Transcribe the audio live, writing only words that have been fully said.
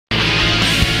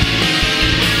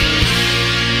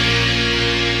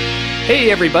Hey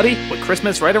everybody, with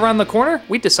Christmas right around the corner,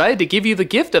 we decided to give you the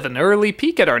gift of an early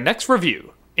peek at our next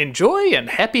review. Enjoy and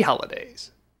happy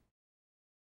holidays.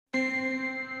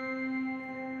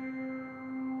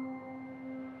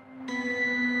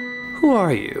 Who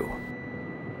are you?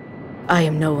 I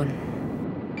am no one.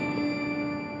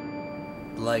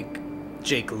 Like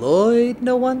Jake Lloyd,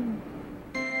 no one?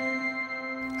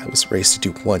 I was raised to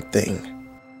do one thing,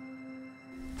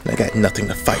 and I got nothing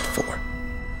to fight for.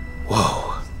 Whoa,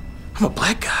 I'm a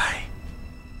black guy.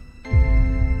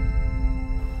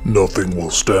 Nothing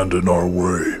will stand in our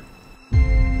way.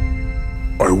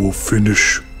 I will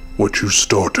finish what you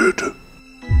started.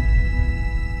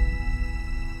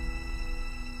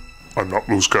 I'm not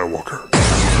Luke Skywalker.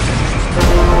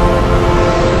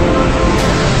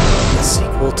 The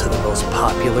sequel to the most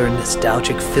popular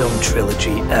nostalgic film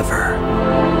trilogy ever.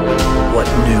 What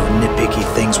new nitpicky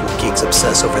things will geeks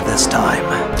obsess over this time?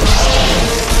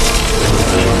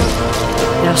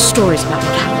 There are stories about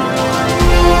what happened.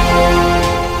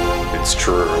 It's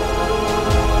true.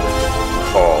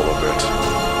 All of it.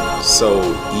 So,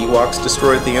 Ewoks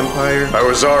destroyed the Empire? I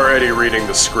was already reading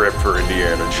the script for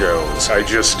Indiana Jones. I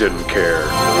just didn't care.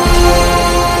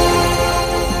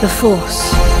 The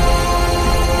Force.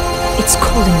 It's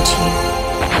calling to you.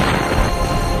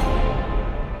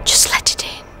 Just let it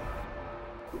in.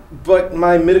 But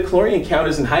my midichlorian count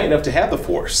isn't high enough to have the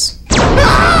Force.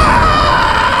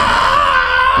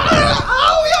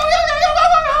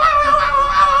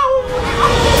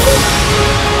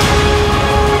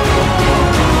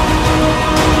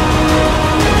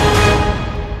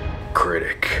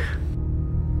 Critic.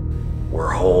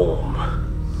 We're home.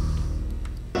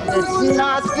 It's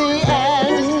not the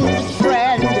end,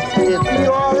 friend. If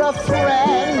you're a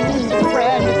friend,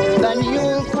 then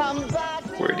you'll come back.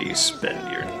 Where do you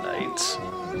spend your nights?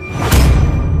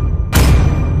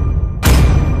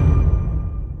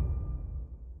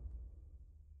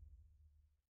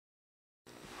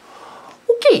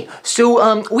 Okay,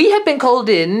 so we have been called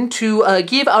in to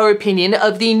give our opinion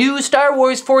of the new Star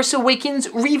Wars Force Awakens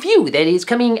review that is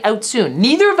coming out soon.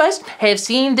 Neither of us have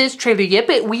seen this trailer yet,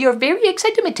 but we are very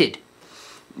excited.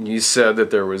 You said that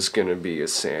there was gonna be a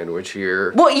sandwich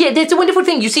here. Well, yeah, that's a wonderful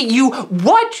thing. You see, you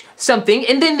watch something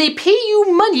and then they pay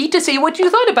you money to say what you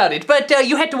thought about it, but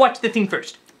you had to watch the thing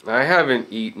first. I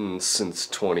haven't eaten since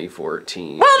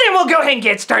 2014. Well, then we'll go ahead and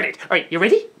get started. All right, you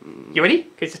ready? You ready?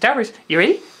 Because the Star Wars. You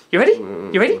ready? You ready?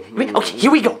 You ready? Okay,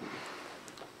 here we go.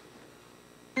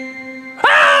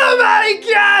 Oh my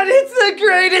God! It's the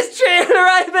greatest trailer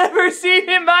I've ever seen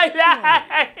in my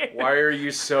life! Why are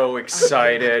you so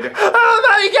excited? Oh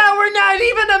my God, we're not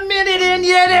even a minute in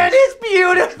yet and it's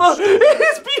beautiful!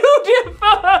 It's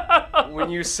beautiful! When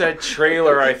you said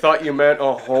trailer, I thought you meant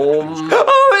a home.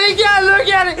 Oh my God, look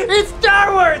at it! It's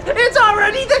Star Wars! It's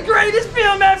already the greatest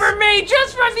film ever made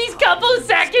just from these couple of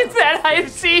seconds that I've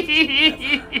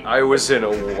seen! I was in a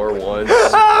war once.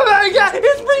 Oh my God,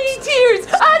 it's bringing tears!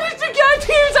 Honest to God,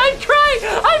 tears! I'm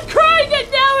crying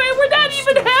and now we're not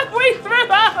even halfway through!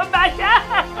 Oh my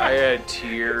God! I had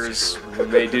tears when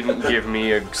they didn't give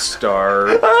me a star.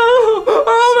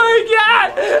 Oh my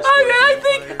God!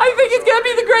 I think it's gonna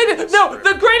be the greatest, no,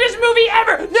 the greatest movie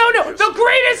ever! No, the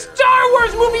greatest Star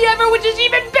Wars movie ever, which is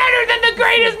even better than the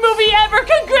greatest movie ever!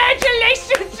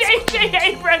 Congratulations, J.J.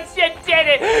 Abrams, you did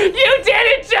it! You did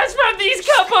it just from these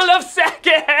couple of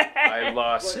seconds! I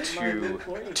lost 2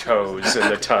 toes in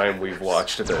the time we've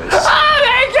watched this. Oh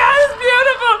my God!